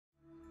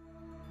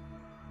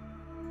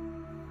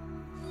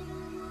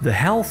The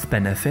health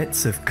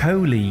benefits of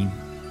choline.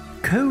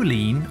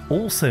 Choline,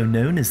 also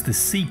known as the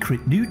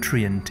secret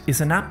nutrient,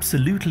 is an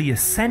absolutely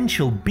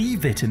essential B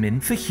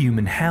vitamin for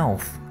human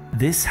health.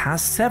 This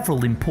has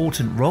several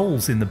important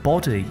roles in the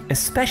body,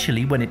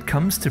 especially when it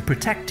comes to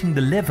protecting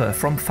the liver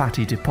from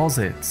fatty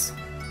deposits.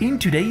 In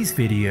today's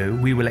video,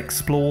 we will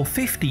explore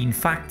 15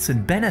 facts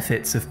and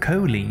benefits of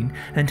choline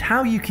and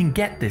how you can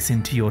get this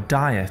into your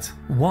diet.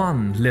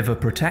 1. Liver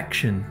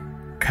protection.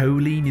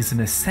 Choline is an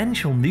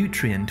essential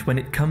nutrient when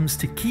it comes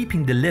to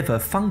keeping the liver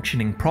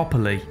functioning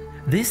properly.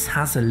 This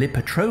has a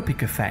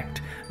lipotropic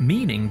effect,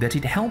 meaning that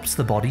it helps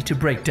the body to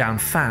break down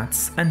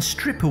fats and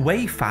strip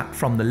away fat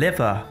from the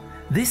liver.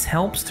 This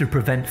helps to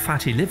prevent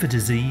fatty liver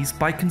disease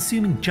by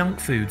consuming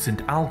junk foods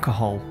and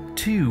alcohol.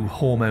 2.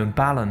 Hormone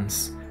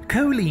balance.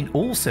 Choline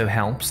also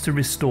helps to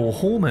restore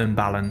hormone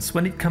balance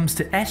when it comes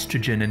to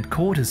estrogen and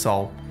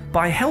cortisol.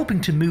 By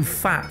helping to move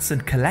fats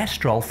and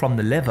cholesterol from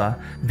the liver,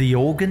 the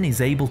organ is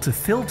able to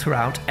filter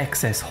out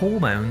excess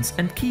hormones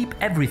and keep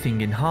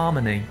everything in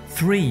harmony.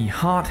 3.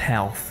 Heart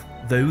health.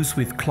 Those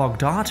with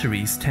clogged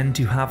arteries tend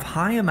to have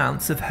high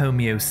amounts of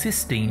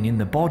homeocysteine in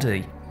the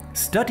body.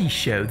 Studies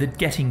show that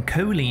getting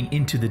choline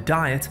into the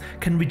diet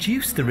can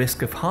reduce the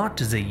risk of heart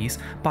disease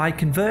by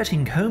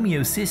converting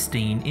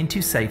homeocysteine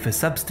into safer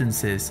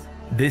substances.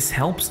 This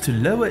helps to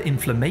lower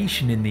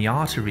inflammation in the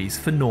arteries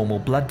for normal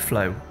blood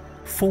flow.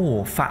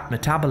 4. Fat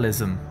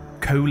metabolism.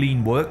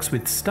 Choline works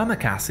with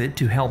stomach acid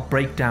to help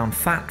break down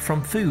fat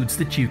from foods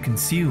that you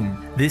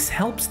consume. This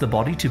helps the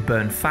body to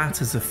burn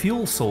fat as a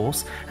fuel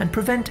source and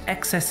prevent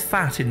excess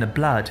fat in the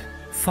blood.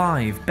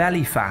 5.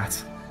 Belly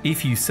fat.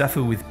 If you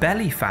suffer with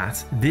belly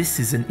fat, this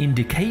is an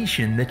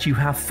indication that you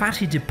have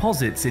fatty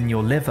deposits in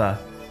your liver.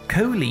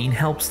 Choline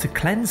helps to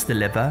cleanse the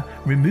liver,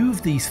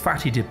 remove these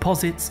fatty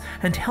deposits,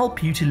 and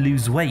help you to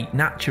lose weight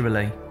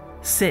naturally.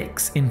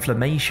 6.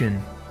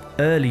 Inflammation.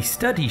 Early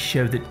studies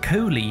show that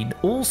choline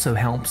also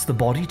helps the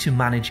body to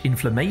manage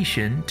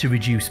inflammation, to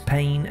reduce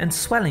pain and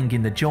swelling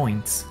in the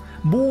joints.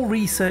 More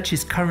research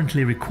is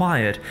currently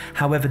required,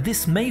 however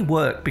this may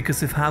work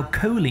because of how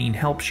choline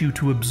helps you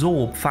to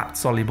absorb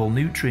fat-soluble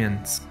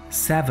nutrients.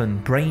 7.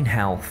 Brain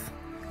health.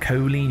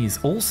 Choline is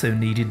also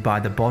needed by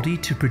the body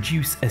to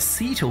produce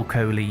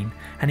acetylcholine,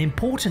 an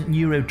important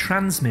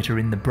neurotransmitter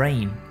in the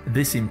brain.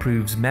 This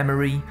improves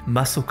memory,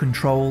 muscle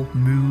control,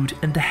 mood,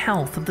 and the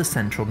health of the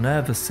central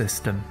nervous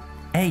system.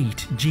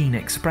 8. Gene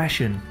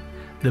expression.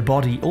 The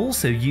body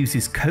also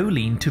uses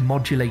choline to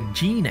modulate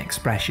gene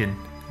expression.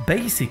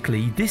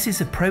 Basically, this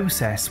is a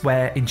process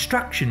where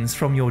instructions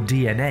from your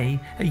DNA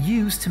are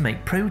used to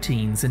make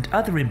proteins and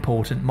other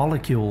important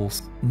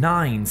molecules.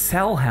 9.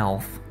 Cell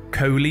health.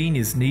 Choline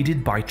is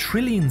needed by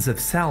trillions of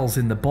cells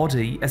in the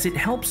body as it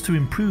helps to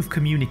improve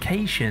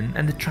communication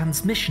and the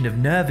transmission of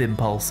nerve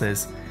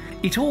impulses.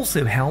 It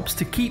also helps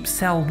to keep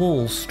cell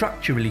walls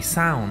structurally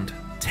sound.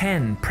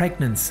 10.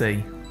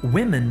 Pregnancy.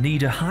 Women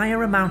need a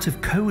higher amount of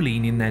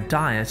choline in their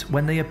diet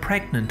when they are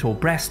pregnant or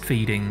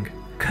breastfeeding.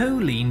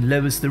 Choline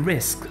lowers the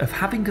risk of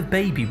having a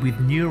baby with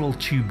neural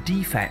tube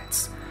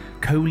defects.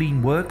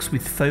 Choline works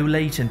with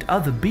folate and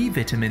other B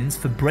vitamins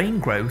for brain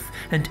growth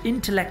and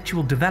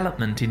intellectual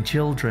development in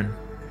children.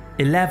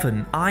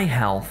 11. Eye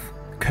health.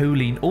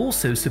 Choline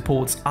also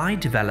supports eye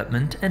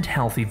development and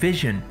healthy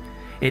vision.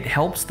 It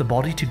helps the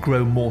body to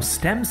grow more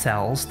stem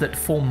cells that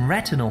form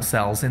retinal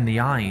cells in the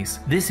eyes.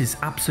 This is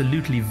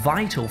absolutely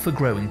vital for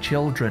growing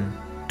children.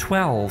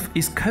 12.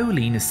 Is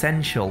choline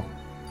essential?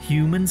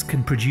 Humans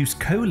can produce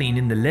choline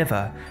in the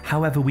liver,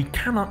 however we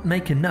cannot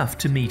make enough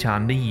to meet our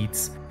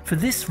needs. For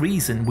this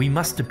reason, we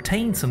must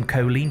obtain some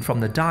choline from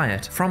the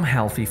diet from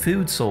healthy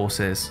food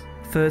sources.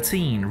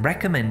 13.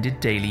 Recommended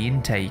daily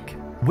intake.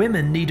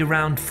 Women need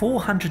around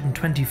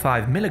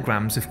 425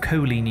 milligrams of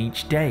choline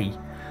each day,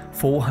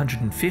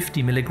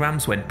 450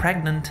 milligrams when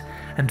pregnant,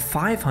 and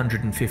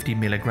 550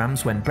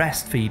 milligrams when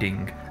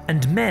breastfeeding,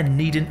 and men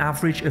need an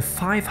average of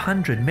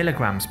 500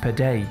 milligrams per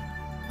day.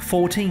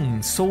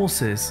 14.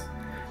 Sources.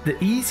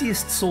 The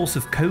easiest source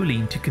of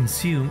choline to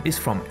consume is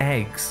from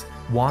eggs.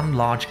 One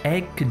large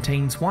egg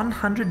contains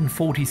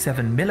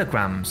 147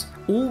 milligrams.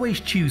 Always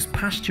choose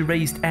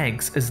pasture-raised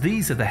eggs as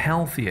these are the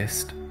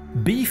healthiest.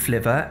 Beef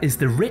liver is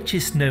the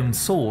richest known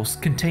source,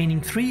 containing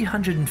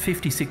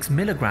 356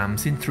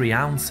 milligrams in 3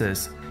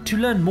 ounces. To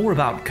learn more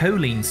about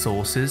choline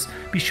sources,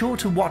 be sure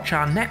to watch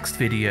our next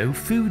video,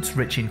 Foods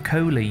Rich in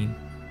Choline.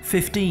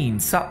 15.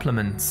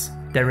 Supplements.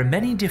 There are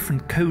many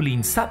different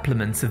choline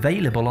supplements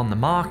available on the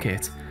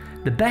market.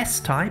 The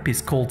best type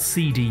is called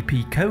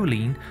CDP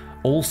choline,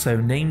 also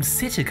named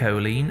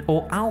citicholine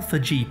or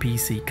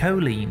alpha-GPC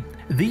choline.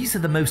 These are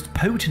the most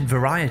potent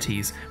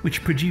varieties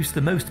which produce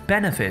the most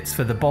benefits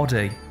for the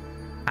body.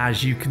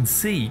 As you can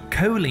see,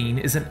 choline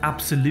is an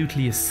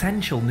absolutely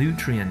essential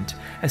nutrient,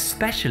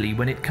 especially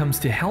when it comes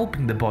to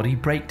helping the body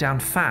break down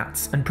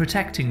fats and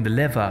protecting the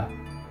liver.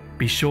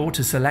 Be sure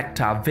to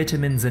select our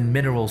vitamins and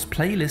minerals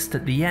playlist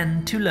at the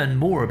end to learn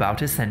more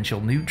about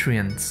essential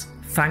nutrients.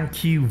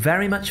 Thank you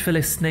very much for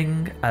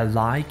listening. A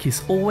like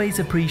is always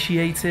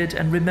appreciated,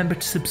 and remember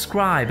to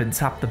subscribe and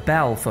tap the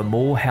bell for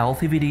more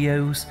healthy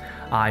videos.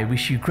 I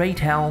wish you great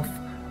health,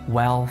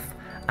 wealth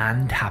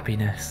and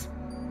happiness.